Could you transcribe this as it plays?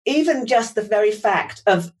even just the very fact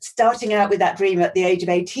of starting out with that dream at the age of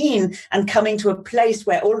 18 and coming to a place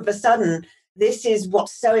where all of a sudden, this is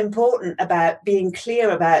what's so important about being clear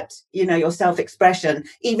about, your self-expression,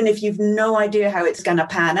 even if you've no idea how it's going to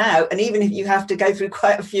pan out. And even if you have to go through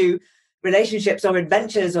quite a few relationships or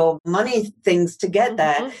adventures or money things to get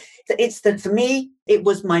there. It's that for me, it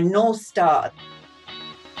was my North Star.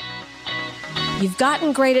 You've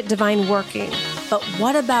gotten great at divine working, but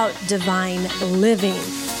what about divine living?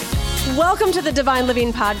 Welcome to the Divine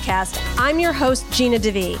Living Podcast. I'm your host, Gina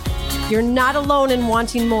DeVee. You're not alone in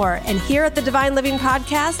wanting more. And here at the Divine Living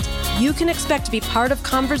Podcast, you can expect to be part of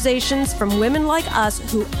conversations from women like us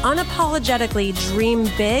who unapologetically dream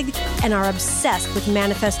big and are obsessed with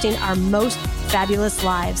manifesting our most fabulous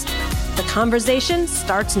lives. The conversation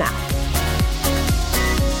starts now.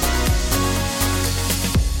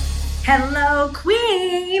 Hello,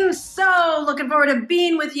 Queen. So looking forward to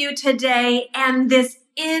being with you today and this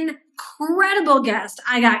incredible guest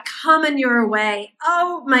I got coming your way.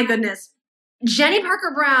 Oh my goodness. Jenni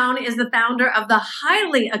Parker Brown is the founder of the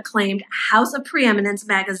highly acclaimed House of Preeminence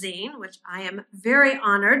magazine, which I am very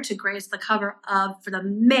honored to grace the cover of for the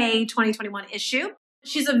May 2021 issue.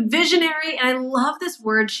 She's a visionary, and I love this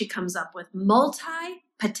word she comes up with,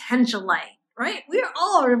 multi-potentialite, right?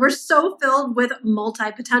 We're so filled with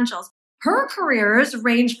multi-potentials. Her careers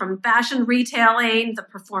range from fashion retailing, the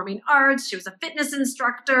performing arts. She was a fitness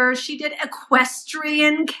instructor. She did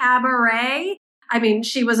equestrian cabaret.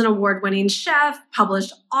 She was an award-winning chef,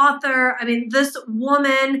 published author. This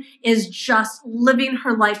woman is just living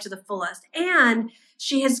her life to the fullest. And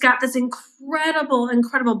she has got this incredible,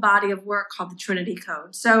 incredible body of work called the Trinity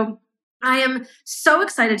Code. So I am so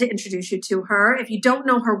excited to introduce you to her. If you don't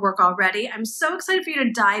know her work already, I'm so excited for you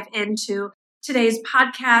to dive into today's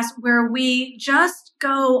podcast where we just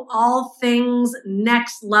go all things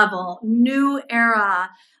next level, new era,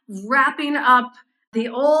 wrapping up the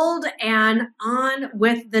old and on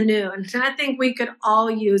with the new. And I think we could all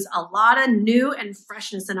use a lot of new and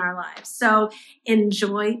freshness in our lives. So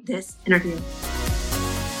enjoy this interview.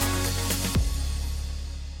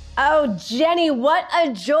 Oh, Jenni, what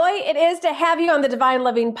a joy it is to have you on the Divine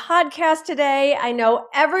Living Podcast today. I know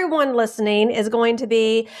everyone listening is going to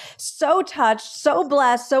be so touched, so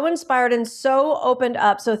blessed, so inspired, and so opened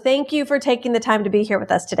up. So thank you for taking the time to be here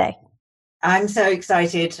with us today. I'm so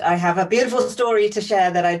excited. I have a beautiful story to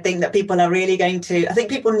share that I think that people are really I think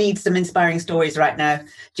people need some inspiring stories right now,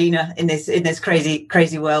 Gina, in this crazy,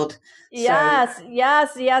 crazy world. Yes.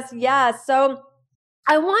 So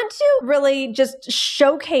I want to really just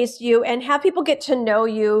showcase you and have people get to know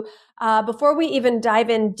you before we even dive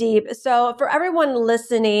in deep. So for everyone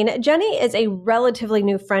listening, Jenni is a relatively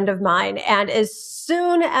new friend of mine. And as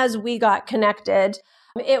soon as we got connected,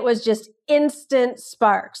 it was just instant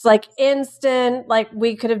sparks, like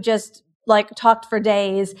we could have just talked for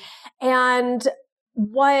days. And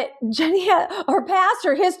what Jenni had, her past,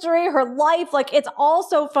 her history, her life, it's all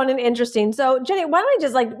so fun and interesting. So Jenni, why don't I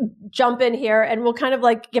just jump in here and we'll kind of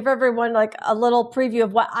give everyone a little preview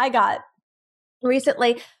of what I got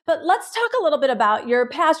recently. But let's talk a little bit about your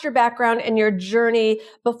past, your background, and your journey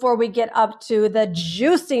before we get up to the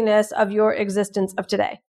juiciness of your existence of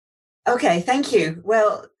today. Okay, thank you.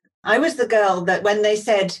 Well, I was the girl that when they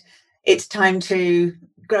said it's time to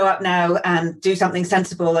grow up now and do something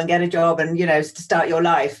sensible and get a job and, to start your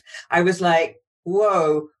life, I was like,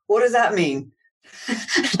 whoa, what does that mean?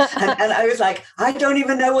 and I was like, I don't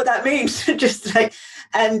even know what that means.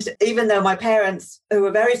 And even though my parents, who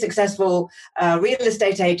were very successful real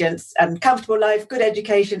estate agents and comfortable life, good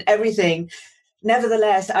education, everything,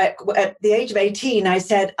 nevertheless, at the age of 18, I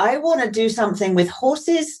said, I want to do something with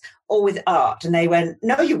horses or with art. And they went,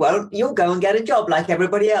 no, you won't. You'll go and get a job like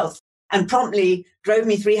everybody else. And promptly drove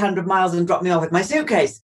me 300 miles and dropped me off with my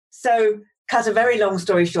suitcase. So cut a very long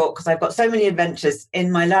story short, because I've got so many adventures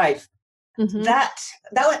in my life. Mm-hmm. That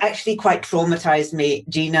actually quite traumatized me,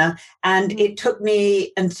 Gina. And it took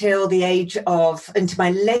me until into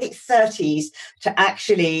my late 30s to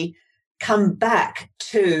actually come back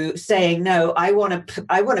to saying, no, I want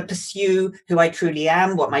to pursue who I truly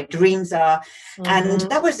am, what my dreams are. Mm-hmm. And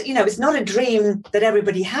that was, it's not a dream that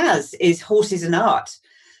everybody has, is horses and art.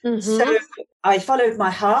 Mm-hmm. So I followed my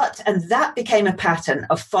heart, and that became a pattern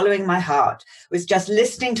of following my heart. It was just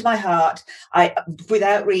listening to my heart,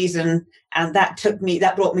 without reason. And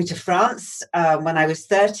that brought me to France when I was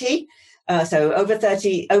 30. So over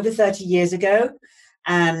 30 years ago.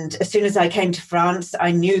 And as soon as I came to France,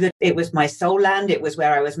 I knew that it was my soul land. It was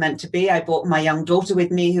where I was meant to be. I brought my young daughter with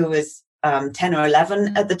me, who was 10 or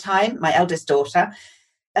 11 at the time, my eldest daughter,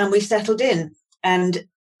 and we settled in. And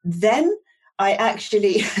then I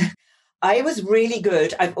actually, I was really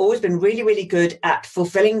good. I've always been really, really good at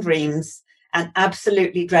fulfilling dreams and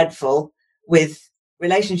absolutely dreadful with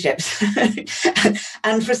relationships.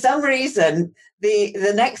 And for some reason,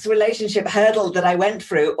 the next relationship hurdle that I went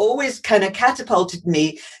through always kind of catapulted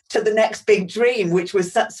me to the next big dream, which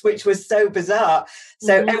was so bizarre.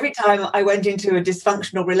 So every time I went into a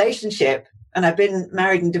dysfunctional relationship, and I've been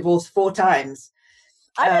married and divorced 4 times.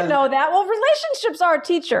 I didn't know that. Well, relationships are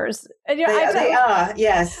teachers. And, they are,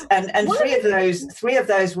 yes. And three of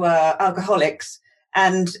those were alcoholics,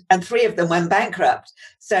 and 3 of them went bankrupt.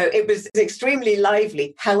 So it was extremely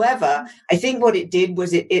lively. However, I think what it did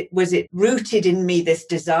was it rooted in me this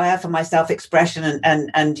desire for my self-expression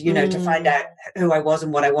and to find out who I was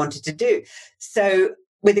and what I wanted to do. So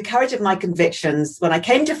with the courage of my convictions, when I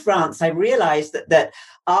came to France, I realized that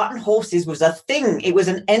art and horses was a thing. It was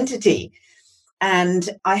an entity. And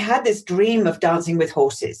I had this dream of dancing with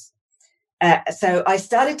horses. So I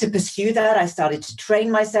started to pursue that. I started to train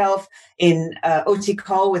myself in haute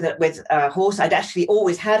école with a horse. I'd actually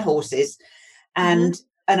always had horses. And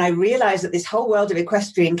I realized that this whole world of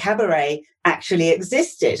equestrian cabaret actually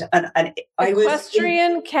existed. And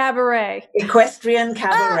Equestrian cabaret.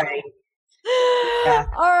 Yeah.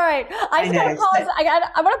 All right. I gotta pause.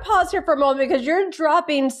 I want to pause here for a moment because you're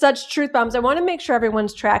dropping such truth bombs. I want to make sure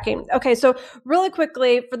everyone's tracking. Okay. So really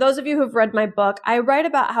quickly, for those of you who've read my book, I write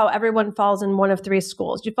about how everyone falls in one of 3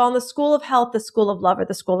 schools. You fall in the school of health, the school of love, or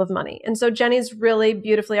the school of money. And so Jenni's really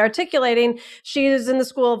beautifully articulating. She's in the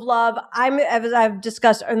school of love. As I've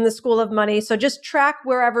discussed, in the school of money. So just track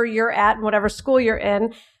wherever you're at and whatever school you're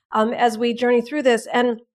in, as we journey through this.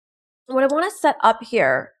 And what I want to set up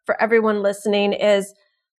here for everyone listening is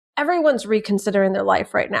everyone's reconsidering their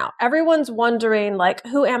life right now. Everyone's wondering, like,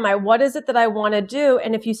 who am I? What is it that I want to do?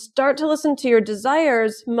 And if you start to listen to your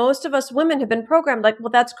desires, most of us women have been programmed like, well,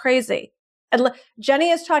 that's crazy. And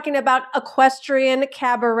Jenni is talking about equestrian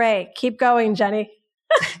cabaret. Keep going, Jenni.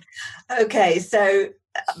 Okay, so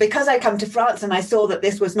because I come to France and I saw that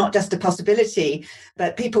this was not just a possibility,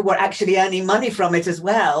 but people were actually earning money from it as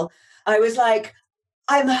well, I was like,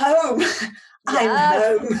 I'm home. I'm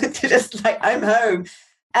home. Just like, I'm home.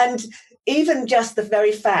 And even just the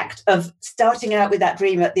very fact of starting out with that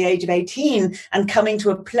dream at the age of 18 and coming to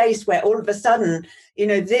a place where all of a sudden,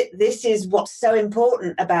 this is what's so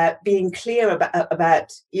important about being clear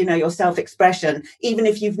about your self-expression, even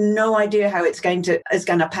if you've no idea how it's going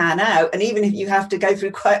to pan out. And even if you have to go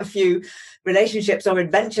through quite a few relationships or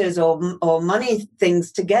adventures or money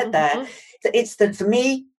things to get there. It's that for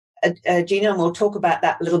me, Gina, and we'll talk about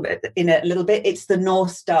that in a little bit. It's the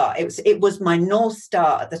North Star. It was my North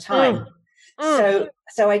Star at the time. So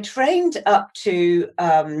I trained up to.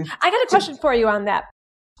 I got a question for you on that.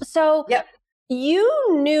 So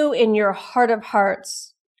you knew in your heart of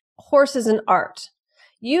hearts, horse is an art.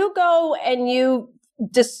 You go and you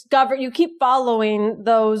discover. You keep following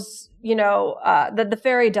those. The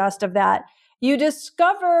fairy dust of that. You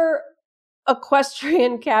discover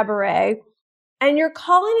equestrian cabaret. And you're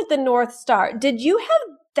calling it the North Star. Did you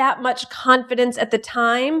have that much confidence at the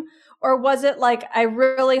time? Or was it like, I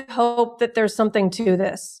really hope that there's something to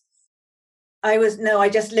this? I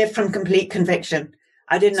just lived from complete conviction.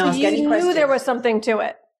 I didn't ask any questions. You knew there was something to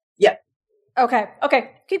it? Yeah. Okay.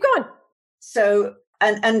 Keep going. So,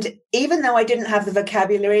 and even though I didn't have the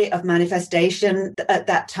vocabulary of manifestation at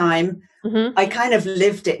that time, I kind of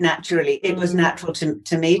lived it naturally. It was natural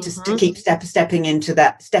to me to keep stepping into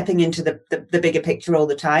the bigger picture all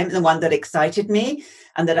the time, the one that excited me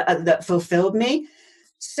and that fulfilled me.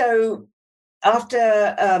 So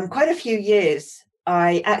after quite a few years,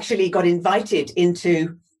 I actually got invited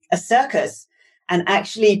into a circus and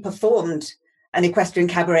actually performed an equestrian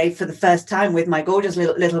cabaret for the first time with my gorgeous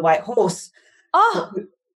little white horse. Oh.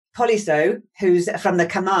 Polisseau, who's from the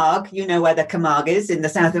Camargue. You know where the Camargue is, in the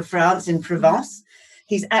south of France, in Provence.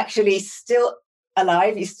 He's actually still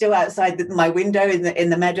alive. He's still outside my window in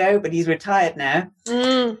the meadow, but he's retired now.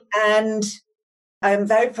 And I'm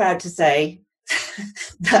very proud to say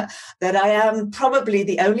that I am probably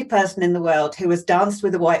the only person in the world who has danced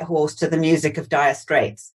with a white horse to the music of Dire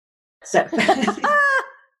Straits. So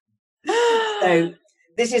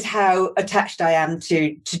this is how attached I am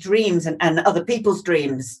to dreams and other people's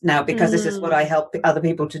dreams now, because this is what I help other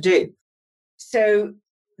people to do. So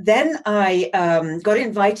then I got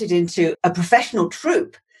invited into a professional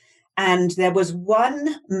troupe, and there was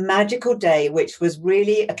one magical day which was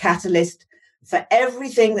really a catalyst for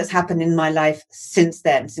everything that's happened in my life since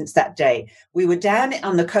that day. We were down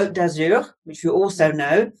on the Côte d'Azur, which you also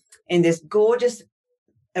know, in this gorgeous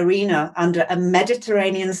arena under a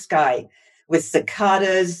Mediterranean sky, with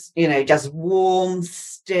cicadas, just warm,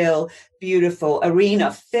 still, beautiful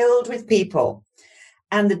arena filled with people.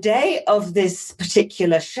 And the day of this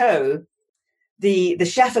particular show, the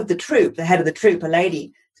chef of the troupe, the head of the troupe, a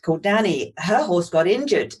lady called Danny, her horse got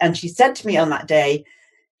injured. And she said to me on that day,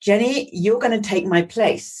 Jenni, you're going to take my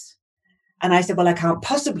place. And I said, well, I can't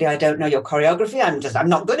possibly. I don't know your choreography. I'm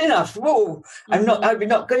not good enough. Whoa, I'm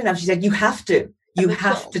not good enough. She said, you have to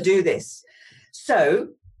do this. So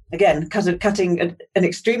again, cutting an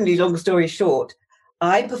extremely long story short,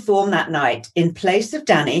 I performed that night in place of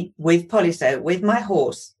Danny with Poliso, with my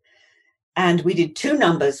horse. And we did 2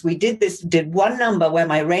 numbers. We did one number where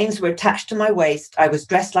my reins were attached to my waist. I was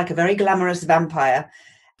dressed like a very glamorous vampire.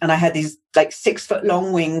 And I had these like 6-foot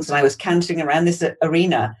long wings, and I was cantering around this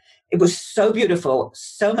arena. It was so beautiful,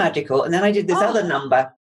 so magical. And then I did this other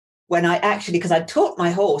number when I actually, because I taught my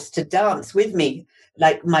horse to dance with me,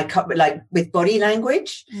 like with body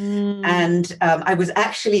language. And I was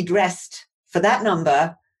actually dressed for that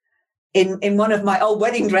number in one of my old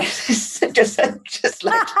wedding dresses, just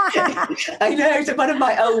like I know, so one of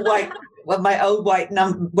my old white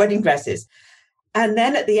wedding dresses. And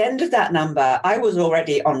then at the end of that number, I was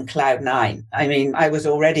already on cloud 9. I mean, I was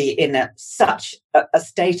already in such a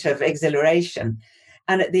state of exhilaration.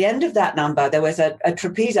 And at the end of that number, there was a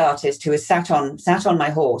trapeze artist who was sat on my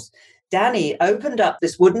horse. Danny opened up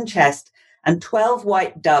this wooden chest, and 12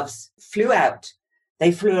 white doves flew out.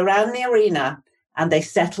 They flew around the arena, and they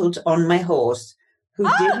settled on my horse, who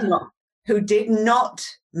did not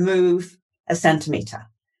move a centimeter.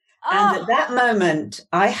 And at that moment,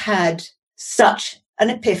 I had such an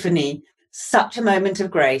epiphany, such a moment of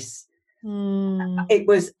grace. It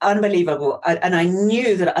was unbelievable. And I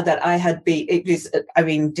knew that I had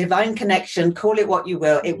divine connection, call it what you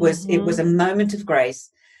will. It was a moment of grace.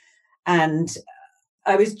 And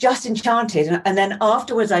I was just enchanted. And then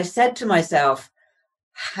afterwards, I said to myself,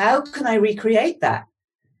 how can I recreate that?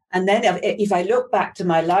 And then if I look back to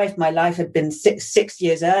my life had been six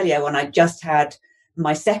years earlier, when I just had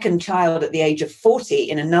my second child at the age of 40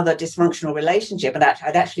 in another dysfunctional relationship, and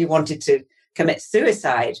I'd actually wanted to commit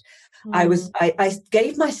suicide. I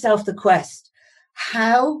gave myself the quest,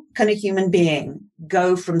 how can a human being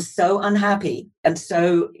go from so unhappy and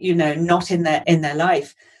so, not in their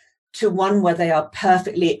life, to one where they are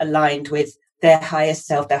perfectly aligned with their highest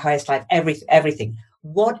self, their highest life, everything.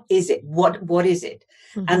 What is it? What is it?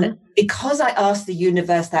 And because I asked the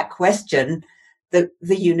universe that question, the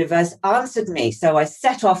universe answered me. So I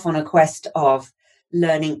set off on a quest of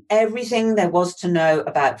learning everything there was to know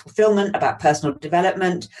about fulfillment, about personal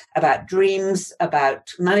development, about dreams,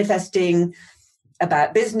 about manifesting,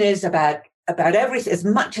 about business, about everything, as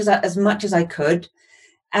much as I could.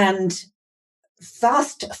 And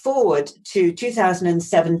fast forward to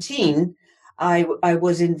 2017, I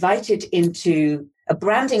was invited into a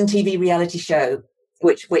branding TV reality show,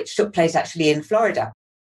 which took place actually in Florida.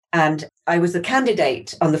 And I was a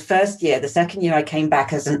candidate on the first year. The second year I came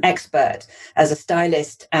back as an expert, as a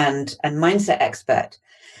stylist and mindset expert.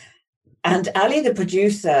 And Ali, the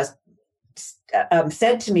producer,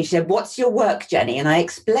 said to me, she said, what's your work, Jenni? And I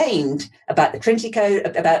explained about the Trinity code,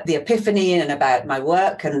 about the epiphany and about my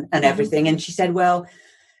work and everything. And she said, well,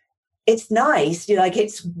 it's nice,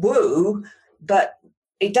 it's woo, but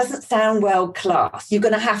it doesn't sound world class. You're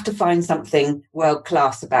going to have to find something world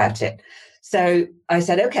class about it. So I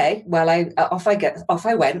said, okay, well, off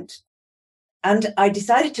I went. And I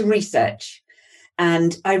decided to research.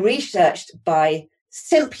 And I researched by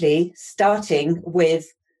simply starting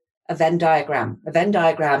with a Venn diagram. A Venn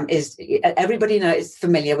diagram is, everybody is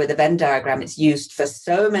familiar with a Venn diagram. It's used for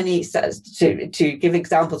so many, to give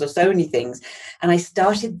examples of so many things. And I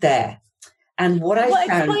started there. And what I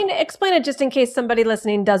found... Explain it just in case somebody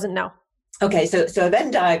listening doesn't know. Okay, so a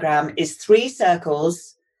Venn diagram is 3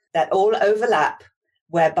 circles that all overlap,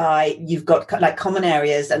 whereby you've got like common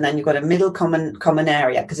areas, and then you've got a middle common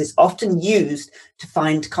area, because it's often used to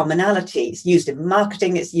find commonality. It's used in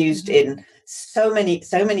marketing. It's used in so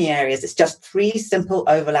many areas. It's just 3 simple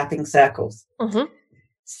overlapping circles.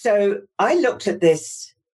 So I looked at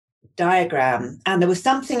this diagram, and there was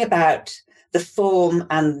something about the form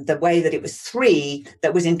and the way that it was 3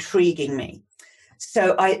 that was intriguing me.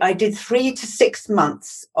 So I did 3 to 6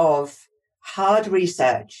 months of hard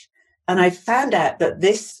research, and I found out that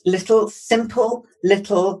this simple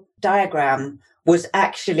little diagram was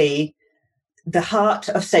actually the heart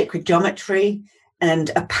of sacred geometry and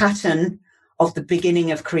a pattern of the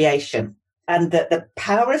beginning of creation. And that the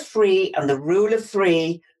power of 3 and the rule of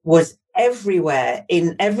 3 was everywhere,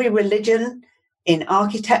 in every religion, in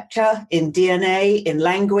architecture, in DNA, in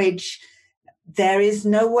language. There is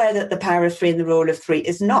nowhere that the power of 3 and the rule of 3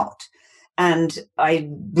 is not. And I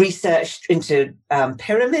researched into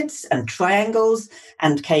pyramids and triangles,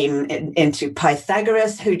 and came into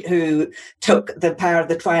Pythagoras, who took the power of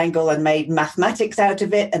the triangle and made mathematics out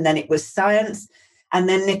of it. And then it was science. And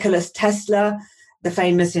then Nikola Tesla, the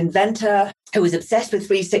famous inventor who was obsessed with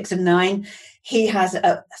 3, 6, and 9, he has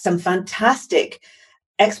some fantastic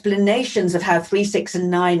explanations of how 3, 6, and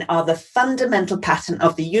 9 are the fundamental pattern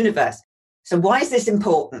of the universe. So why is this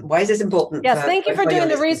important? Why is this important? Yes, thank you for doing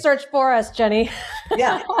the research for us, Jenni.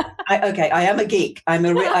 Yeah, I am a geek. I'm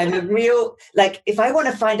a real, like, if I want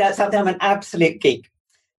to find out something, I'm an absolute geek.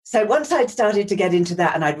 So once I'd started to get into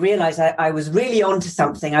that and I'd realized I was really onto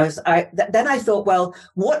something, then I thought, well,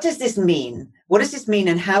 what does this mean? What does this mean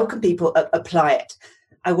and how can people apply it?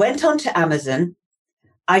 I went on to Amazon.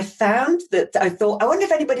 I found that I thought, I wonder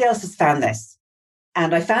if anybody else has found this.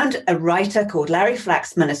 And I found a writer called Larry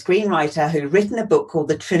Flaxman, a screenwriter, who'd written a book called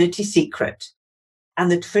The Trinity Secret. And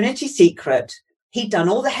The Trinity Secret, he'd done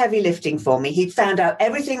all the heavy lifting for me. He'd found out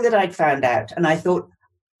everything that I'd found out. And I thought,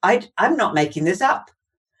 I'm not making this up.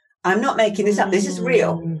 I'm not making this up. This is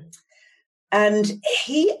real. And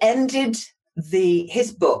he ended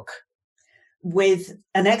his book with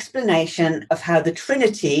an explanation of how the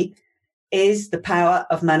Trinity is the power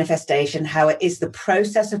of manifestation, how it is the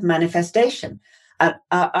process of manifestation. And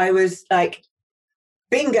I was like,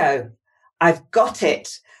 bingo, I've got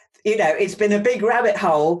it. You know, it's been a big rabbit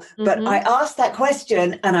hole, but I asked that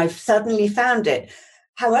question and I've suddenly found it.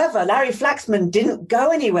 However, Larry Flaxman didn't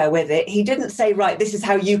go anywhere with it. He didn't say, right, this is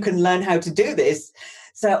how you can learn how to do this.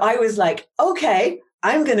 So I was like, okay,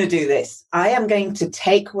 I'm going to do this. I am going to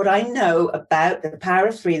take what I know about the power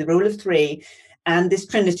of 3, the rule of 3, and this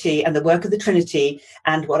Trinity and the work of the Trinity,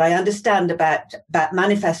 and what I understand about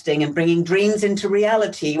manifesting and bringing dreams into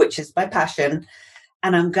reality, which is my passion.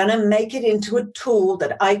 And I'm going to make it into a tool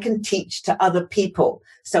that I can teach to other people,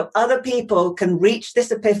 so other people can reach this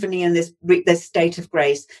epiphany and this state of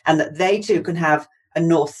grace, and that they too can have a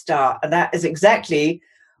North Star. And that is exactly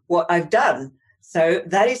what I've done. So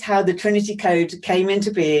that is how the Trinity Code came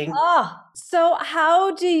into being. So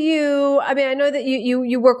how do you, I mean, I know that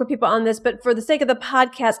you work with people on this, but for the sake of the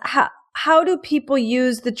podcast, how do people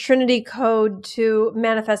use the Trinity Code to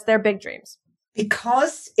manifest their big dreams?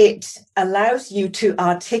 Because it allows you to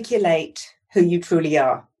articulate who you truly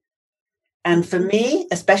are. And for me,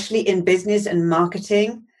 especially in business and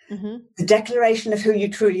marketing, the declaration of who you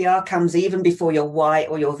truly are comes even before your why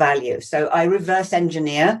or your value. So I reverse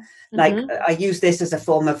engineer, like I use this as a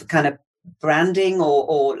form of kind of branding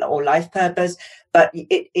or life purpose, but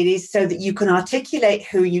it is so that you can articulate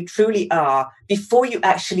who you truly are before you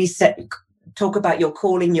actually talk about your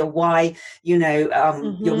calling, your why, you know,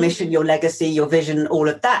 your mission, your legacy, your vision, all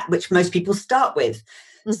of that, which most people start with.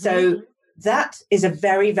 So that is a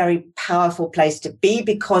very, very powerful place to be,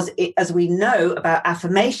 because as we know about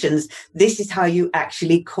affirmations, this is how you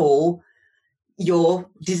actually call your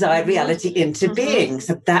desired reality into being.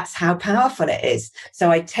 So that's how powerful it is. So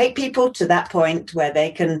I take people to that point where they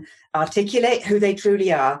can articulate who they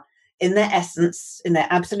truly are in their essence, in their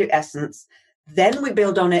absolute essence. Then we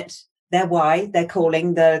build on it their why, their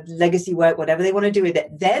calling, the legacy work, whatever they want to do with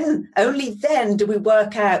it. Then, only then do we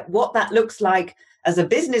work out what that looks like as a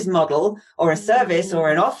business model or a service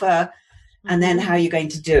or an offer, and then how you're going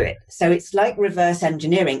to do it. So it's like reverse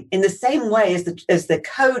engineering in the same way as the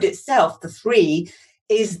code itself. The 3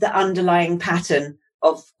 is the underlying pattern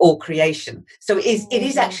of all creation. So it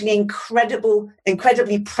is actually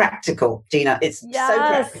incredibly practical, Gina. It's so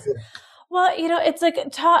practical. Well, you know, it's like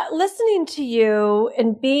listening to you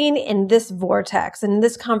and being in this vortex and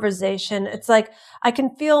this conversation. It's like I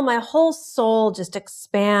can feel my whole soul just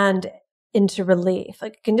expand into relief.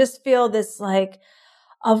 Like I can just feel this, like,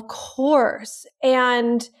 of course.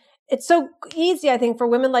 And it's so easy, I think, for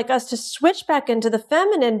women like us to switch back into the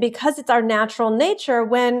feminine because it's our natural nature.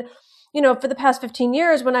 When, you know, for the past 15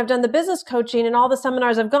 years, when I've done the business coaching and all the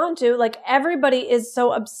seminars I've gone to, like, everybody is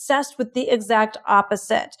so obsessed with the exact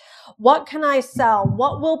opposite. What can I sell?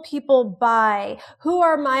 What will people buy? Who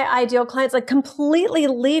are my ideal clients? Like, completely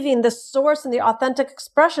leaving the source and the authentic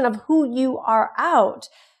expression of who you are out.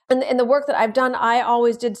 And in the work that I've done, I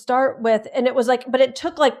always did start with, and it was like, but it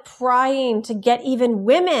took like prying to get even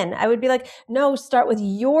women. I would be like, no, start with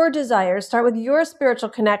your desires, start with your spiritual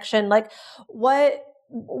connection. Like,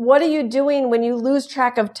 what are you doing when you lose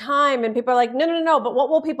track of time? And people are like, no, but what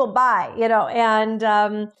will people buy? You know,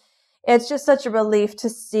 and it's just such a relief to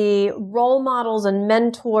see role models and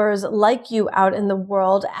mentors like you out in the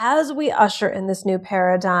world as we usher in this new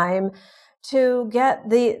paradigm, to get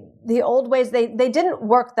the old ways. They didn't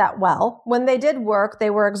work that well. When they did work, they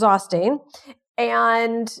were exhausting.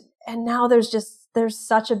 And now there's just there's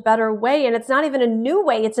such a better way. And it's not even a new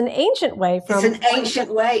way. It's an ancient way. It's an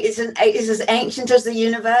ancient way. It's as ancient as the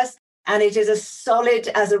universe, and it is as solid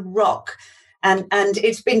as a rock. And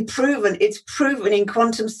it's been proven. It's proven in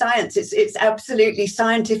quantum science. It's absolutely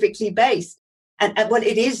scientifically based. And what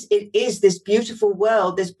it is this beautiful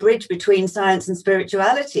world, this bridge between science and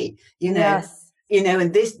spirituality, Yes.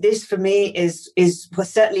 And this for me is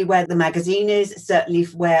certainly where the magazine is, certainly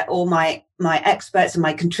where all my experts and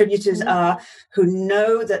my contributors are, who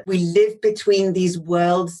know that we live between these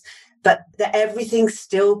worlds, but that everything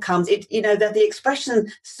still comes. That the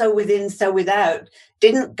expression "so within, so without"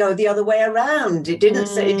 didn't go the other way around. It didn't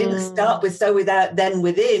say, it didn't start with "so without," then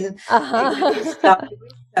 "within." It started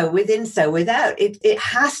with "so within, so without." It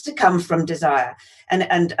has to come from desire,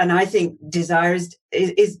 and I think desire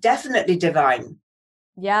is definitely divine.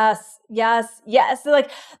 Yes.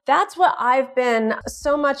 Like that's what I've been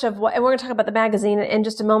so much of what, and we're going to talk about the magazine in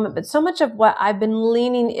just a moment, but so much of what I've been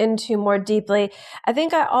leaning into more deeply. I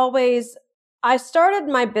think I started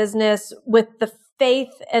my business with the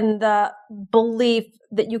faith and the belief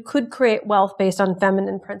that you could create wealth based on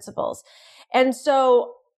feminine principles. And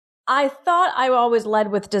so I thought I always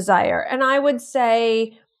led with desire. And I would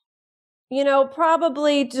say,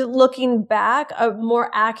 probably looking back, a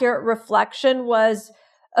more accurate reflection was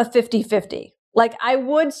a 50-50. Like I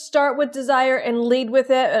would start with desire and lead with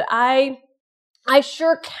it. But I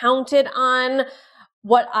sure counted on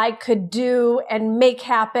what I could do and make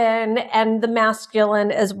happen, and the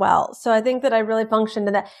masculine as well. So I think that I really functioned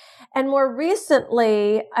in that. And more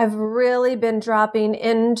recently, I've really been dropping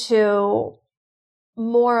into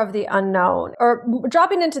more of the unknown, or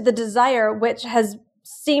dropping into the desire, which has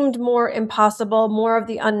seemed more impossible, more of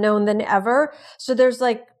the unknown than ever. So there's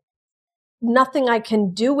like nothing I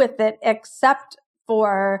can do with it except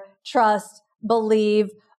for trust, believe,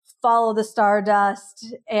 follow the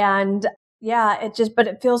stardust. And but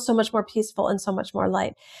it feels so much more peaceful and so much more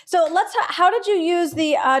light. So how did you use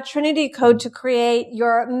the Trinity code to create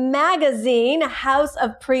your magazine, House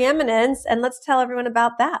of Preeminence? And let's tell everyone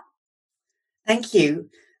about that. Thank you.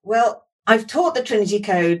 Well, I've taught the Trinity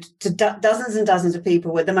code to dozens and dozens of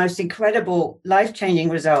people with the most incredible, life-changing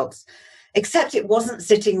results, except it wasn't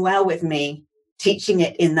sitting well with me teaching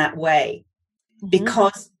it in that way,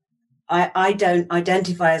 because I don't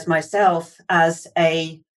identify as myself as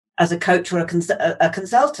a coach or a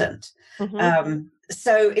consultant.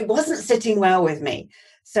 So it wasn't sitting well with me.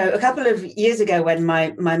 So a couple of years ago, when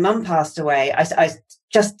my mum passed away, I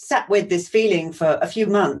just sat with this feeling for a few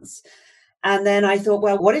months. And then I thought,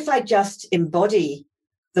 well, what if I just embody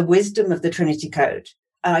the wisdom of the Trinity code?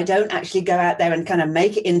 And I don't actually go out there and kind of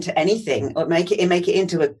make it into anything, or make it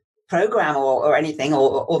into a program or anything,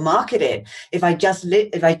 or market it. If I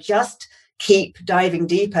just keep diving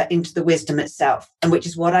deeper into the wisdom itself, and which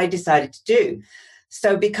is what I decided to do.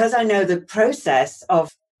 So because I know the process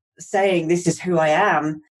of saying this is who I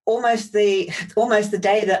am, almost the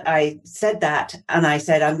day that I said that, and I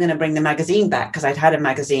said I'm going to bring the magazine back, because I'd had a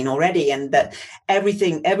magazine already, and that I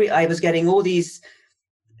was getting all these,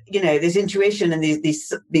 this intuition and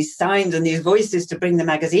these signs and these voices to bring the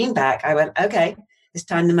magazine back. I went, okay, this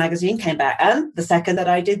time the magazine came back, and the second that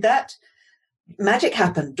I did that, magic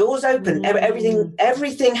happened, doors open,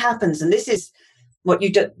 everything happens. And this is what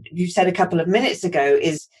you said a couple of minutes ago,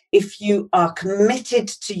 is if you are committed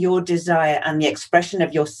to your desire and the expression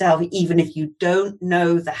of yourself, even if you don't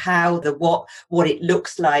know the how, the what it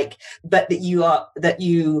looks like, but that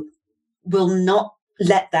you will not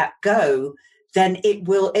let that go, then it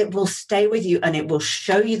will stay with you, and it will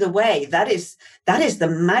show you the way. That is the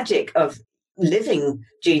magic of living,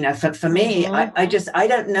 Gina. For me, I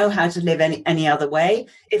don't know how to live any other way.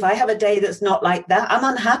 If I have a day that's not like that, I'm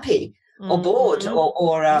unhappy or bored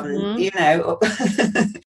or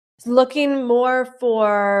looking more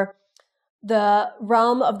for the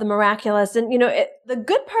realm of the miraculous. And the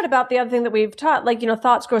good part about the other thing that we've taught, like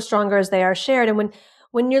thoughts grow stronger as they are shared. And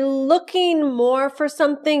when you're looking more for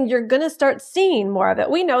something, you're going to start seeing more of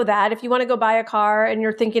it. We know that if you want to go buy a car and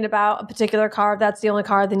you're thinking about a particular car, if that's the only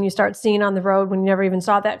car, then you start seeing on the road when you never even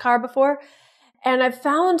saw that car before. And I've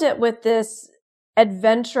found it with this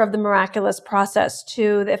adventure of the miraculous process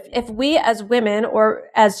too. If we as women, or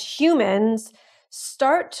as humans,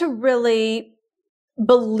 start to really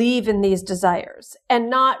believe in these desires and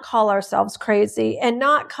not call ourselves crazy and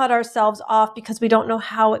not cut ourselves off because we don't know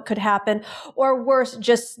how it could happen, or worse,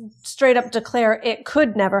 just straight up declare it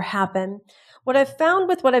could never happen. What I've found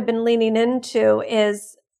with what I've been leaning into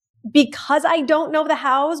is, because I don't know the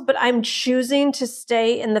hows, but I'm choosing to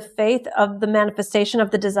stay in the faith of the manifestation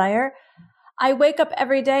of the desire, I wake up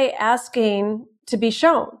every day asking to be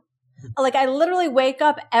shown. Like I literally wake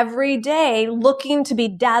up every day looking to be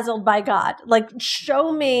dazzled by God. Like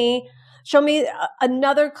show me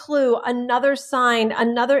another clue, another sign,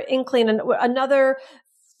 another inkling, another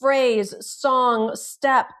phrase, song,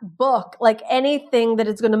 step, book, like anything that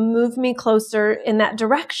is going to move me closer in that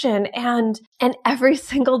direction. And every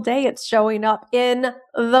single day it's showing up in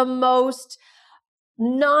the most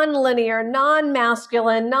non-linear,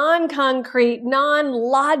 non-masculine, non-concrete,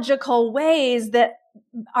 non-logical ways that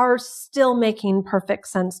are still making perfect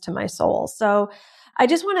sense to my soul. So I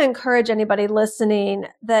just want to encourage anybody listening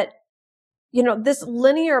that, you know, this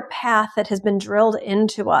linear path that has been drilled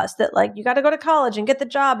into us, that like, you got to go to college and get the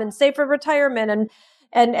job and save for retirement.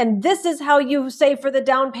 And this is how you save for the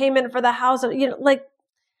down payment for the house. You know, like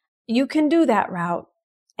you can do that route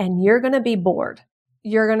and you're going to be bored.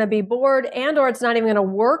 You're going to be bored and, or it's not even going to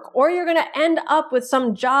work, or you're going to end up with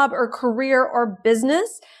some job or career or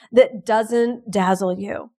business that doesn't dazzle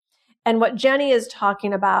you. And what Jenni is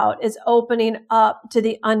talking about is opening up to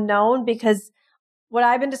the unknown, because what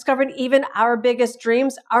I've been discovering, even our biggest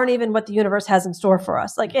dreams aren't even what the universe has in store for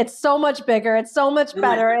us. Like it's so much bigger. It's so much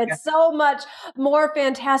better. It's so much more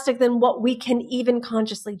fantastic than what we can even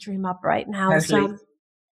consciously dream up right now. Totally. So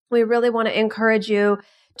we really want to encourage you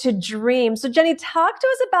to dream. So Jenni, talk to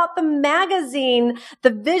us about the magazine,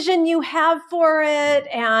 the vision you have for it,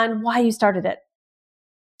 and why you started it.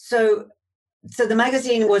 So the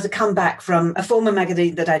magazine was a comeback from a former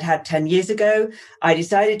magazine that I'd had 10 years ago. I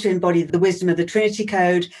decided to embody the wisdom of the Trinity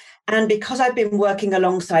Code. And because I've been working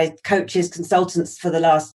alongside coaches, consultants for the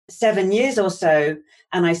last 7 years or so,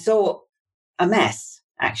 and I saw a mess,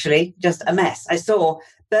 actually, just a mess. I saw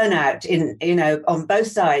burnout on both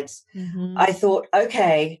sides. Mm-hmm. I thought,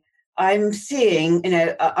 okay, I'm seeing,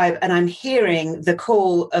 and I'm hearing the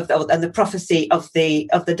call and the prophecy of the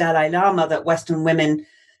Dalai Lama that Western women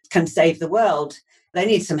can save the world. They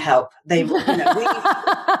need some help. We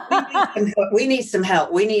need some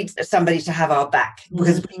help. We need somebody to have our back,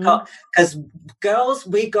 because girls,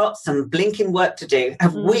 we got some blinking work to do.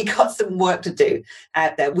 We got some work to do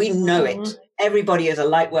out there. We know it. Everybody is a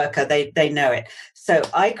light worker. They know it. So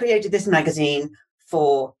I created this magazine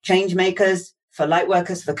for change makers, for light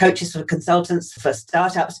workers, for coaches, for consultants, for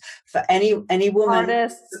startups, for any woman.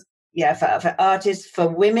 Artists. Yeah, for artists, for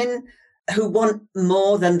women who want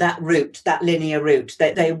more than that route, that linear route.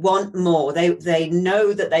 They want more. They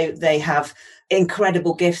know that they have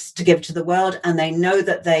incredible gifts to give to the world, and they know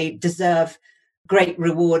that they deserve great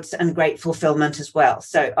rewards and great fulfillment as well.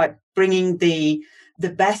 So I'm bringing the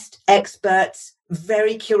best experts,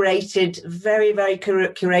 very curated, very, very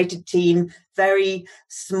curated team, very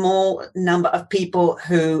small number of people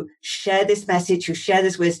who share this message, who share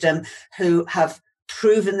this wisdom, who have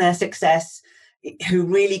proven their success, who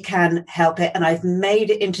really can help it. And I've made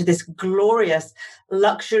it into this glorious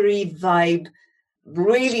luxury vibe,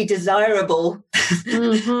 really desirable,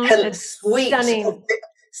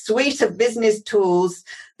 suite of business tools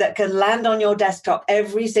that can land on your desktop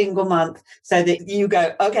every single month, so that you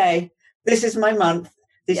go, okay, this is my month.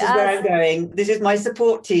 This is where I'm going. This is my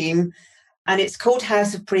support team. And it's called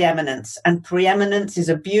House of Preeminence. And preeminence is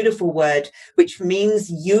a beautiful word, which means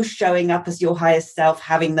you showing up as your highest self,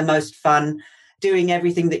 having the most fun, doing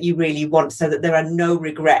everything that you really want, so that there are no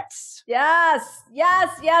regrets. Yes.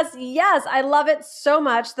 I love it so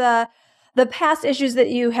much. The past issues that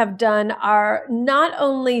you have done are not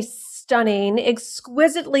only stunning,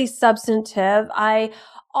 exquisitely substantive. I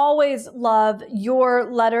always love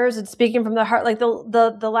your letters and speaking from the heart. Like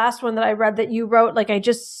the last one that I read that you wrote, like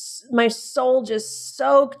my soul just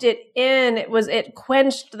soaked it in. It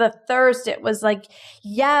quenched the thirst. It was like,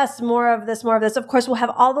 yes, more of this. Of course, we'll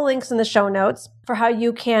have all the links in the show notes for how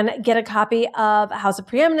you can get a copy of House of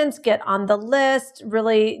Preeminence, get on the list,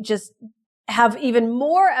 really just have even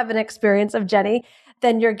more of an experience of Jenni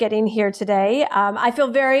than you're getting here today. I feel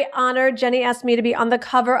very honored. Jenni asked me to be on the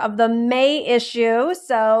cover of the May issue.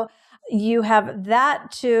 So you have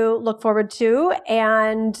that to look forward to.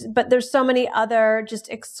 But there's so many other just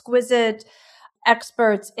exquisite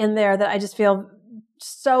experts in there that I just feel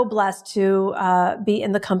so blessed to be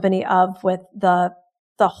in the company of, with the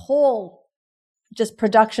whole just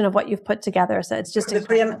production of what you've put together. So it's just the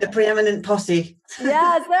preeminent posse.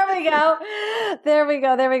 Yes, there we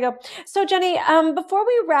go. So Jenni, before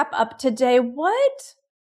we wrap up today, what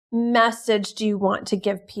message do you want to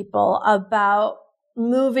give people about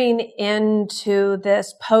moving into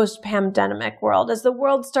this post-pandemic world, as the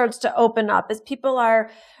world starts to open up, as people are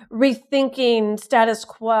rethinking status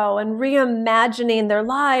quo and reimagining their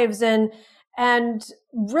lives and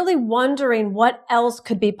really wondering what else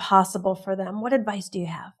could be possible for them? What advice do you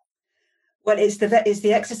have? Well, it's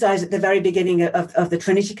the exercise at the very beginning of the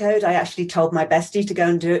Trinity Code. I actually told my bestie to go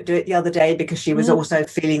and do it the other day because she was also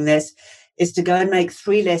feeling this, is to go and make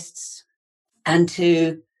 3 lists and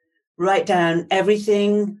to write down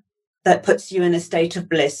everything that puts you in a state of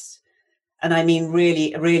bliss. And I mean,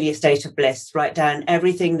 really, really a state of bliss. Write down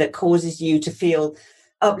everything that causes you to feel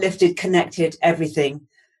uplifted, connected, everything.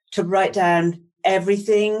 To write down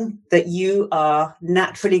everything that you are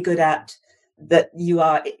naturally good at, that you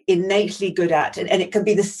are innately good at. And it can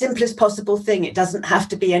be the simplest possible thing. It doesn't have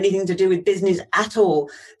to be anything to do with business at all,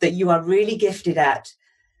 that you are really gifted at.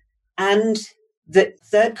 And the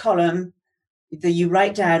third column, that you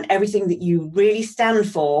write down everything that you really stand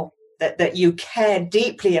for, that you care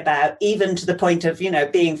deeply about, even to the point of,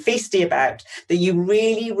 being feisty about, that you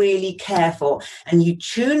really, really care for. And you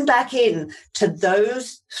tune back in to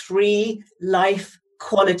those 3 life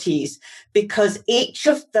qualities, because each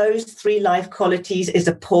of those 3 life qualities is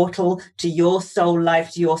a portal to your soul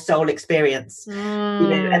life, to your soul experience.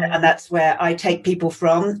 And that's where I take people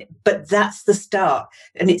from. But that's the start.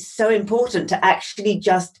 And it's so important to actually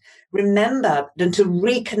just remember and to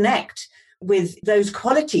reconnect with those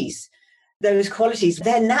qualities.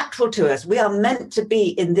 They're natural to us. We are meant to be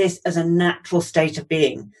in this as a natural state of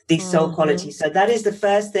being, these soul qualities. So that is the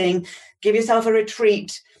first thing. Give yourself a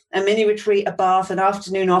retreat, a mini retreat, a bath, an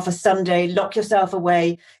afternoon off, a Sunday, lock yourself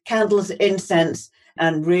away, candles, incense,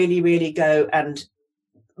 and really, really go and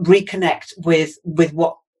reconnect with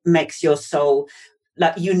what makes your soul,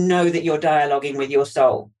 like, that you're dialoguing with your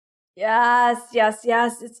soul. Yes.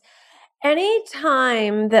 It's any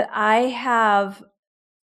time that I have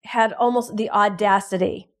had almost the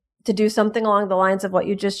audacity to do something along the lines of what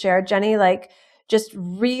you just shared, Jenni, like just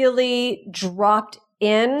really dropped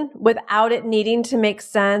in without it needing to make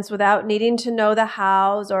sense, without needing to know the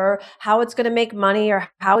hows or how it's going to make money or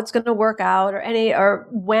how it's going to work out or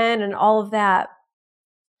when and all of that.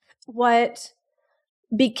 What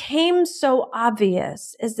became so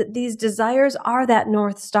obvious is that these desires are that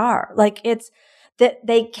North Star. Like it's that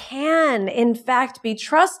they can, in fact, be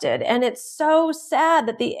trusted. And it's so sad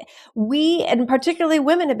that we, and particularly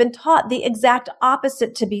women, have been taught the exact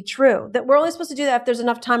opposite to be true, that we're only supposed to do that if there's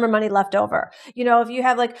enough time or money left over. If you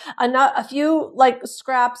have like a few like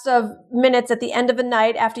scraps of minutes at the end of a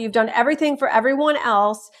night after you've done everything for everyone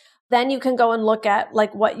else, then you can go and look at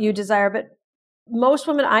like what you desire. But most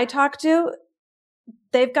women I talk to,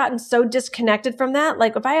 they've gotten so disconnected from that.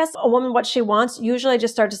 Like if I ask a woman what she wants, usually I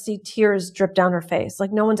just start to see tears drip down her face.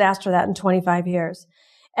 Like no one's asked her that in 25 years.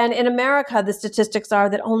 And in America, the statistics are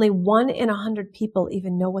that only 1 in 100 people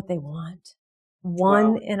even know what they want.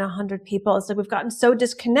 One in 100 people. It's like we've gotten so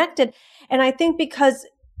disconnected. And I think because,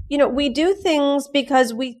 we do things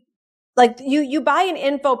because we, like you buy an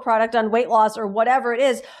info product on weight loss or whatever it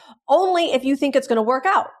is, only if you think it's going to work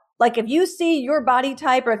out. Like if you see your body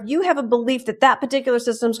type or if you have a belief that that particular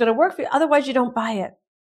system is going to work for you, otherwise you don't buy it.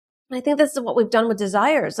 And I think this is what we've done with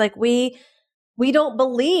desires. Like we don't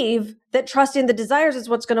believe that trusting the desires is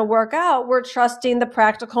what's going to work out. We're trusting the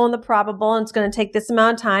practical and the probable, and it's going to take this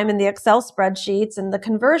amount of time and the Excel spreadsheets and the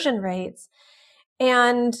conversion rates.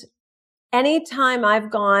 And anytime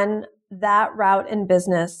I've gone that route in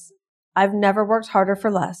business, I've never worked harder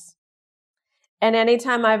for less. And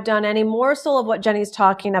anytime I've done any morsel of what Jenni's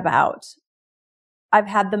talking about, I've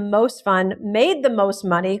had the most fun, made the most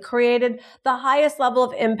money, created the highest level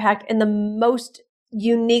of impact in the most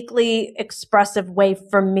uniquely expressive way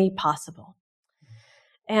for me possible.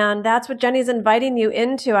 And that's what Jenni's inviting you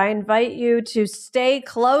into. I invite you to stay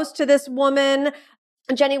close to this woman.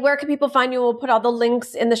 Jenni, where can people find you? We'll put all the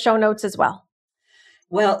links in the show notes as well.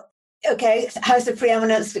 Well, okay, House of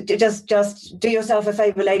Preeminence, just do yourself a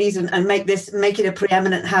favor, ladies, and make it a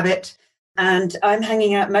preeminent habit. And I'm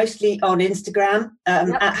hanging out mostly on Instagram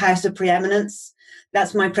at House of Preeminence.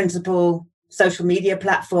 That's my principal social media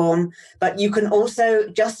platform. But you can also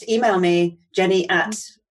just email me, Jenni at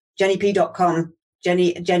jenniP.com,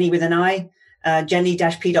 Jenni with an I,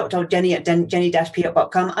 Jenni-P.com, Jenni at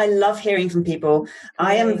Jenni-P.com. I love hearing from people.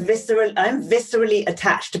 I'm viscerally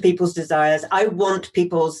attached to people's desires. I want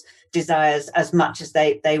people's desires as much as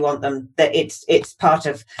they want them. That it's part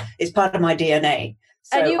of my DNA.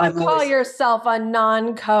 So and you call yourself a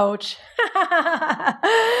non-coach.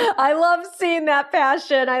 I love seeing that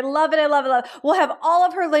passion. I love it. We'll have all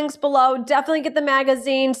of her links below. Definitely get the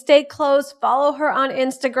magazine. Stay close. Follow her on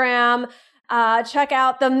Instagram. Check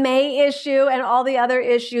out the May issue and all the other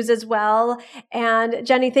issues as well. And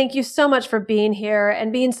Jenni, thank you so much for being here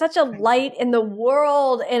and being such a light in the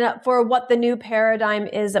world for what the new paradigm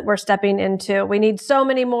is that we're stepping into. We need so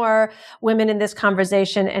many more women in this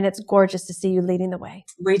conversation, and it's gorgeous to see you leading the way.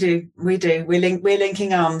 We do. We're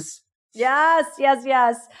linking arms. Yes, yes,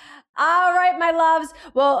 yes. All right, my loves.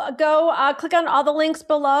 Well, go click on all the links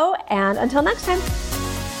below. And until next time.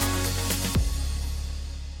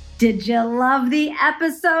 Did you love the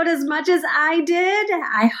episode as much as I did?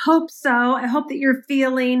 I hope so. I hope that you're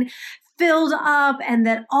feeling filled up and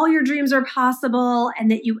that all your dreams are possible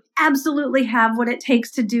and that you absolutely have what it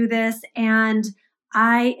takes to do this. And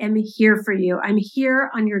I am here for you. I'm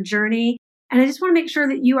here on your journey. And I just want to make sure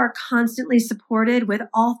that you are constantly supported with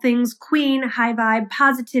all things Queen, high vibe,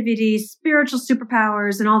 positivity, spiritual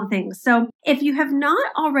superpowers, and all the things. So if you have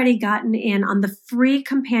not already gotten in on the free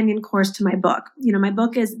companion course to my book, my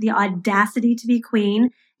book is The Audacity to Be Queen,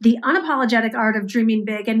 The Unapologetic Art of Dreaming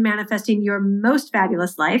Big and Manifesting Your Most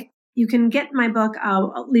Fabulous Life. You can get my book.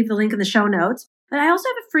 I'll leave the link in the show notes. But I also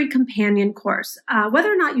have a free companion course.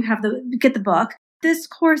 Whether or not you get the book, this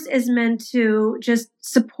course is meant to just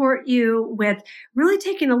support you with really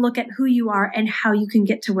taking a look at who you are and how you can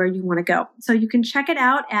get to where you want to go. So you can check it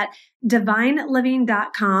out at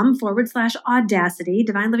divineliving.com/audacity,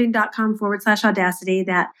 divineliving.com/audacity.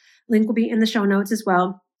 That link will be in the show notes as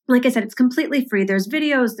well. Like I said, it's completely free. There's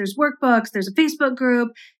videos, there's workbooks, there's a Facebook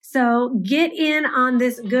group. So get in on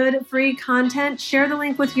this good free content, share the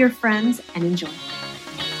link with your friends, and enjoy.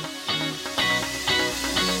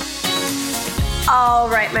 All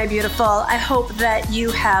right, my beautiful. I hope that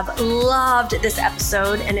you have loved this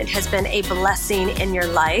episode and it has been a blessing in your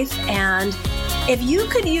life. And if you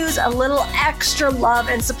could use a little extra love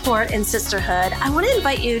and support in sisterhood, I want to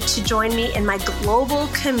invite you to join me in my global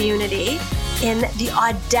community in the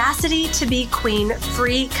Audacity to Be Queen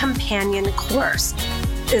free companion course.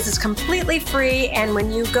 This is completely free. And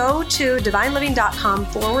when you go to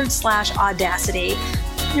divineliving.com/audacity,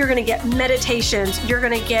 you're going to get meditations, you're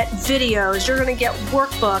going to get videos, you're going to get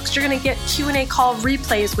workbooks, you're going to get Q&A call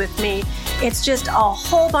replays with me. It's just a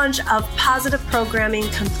whole bunch of positive programming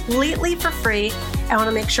completely for free. I want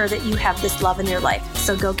to make sure that you have this love in your life.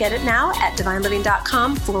 So go get it now at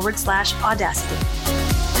divineliving.com/audacity.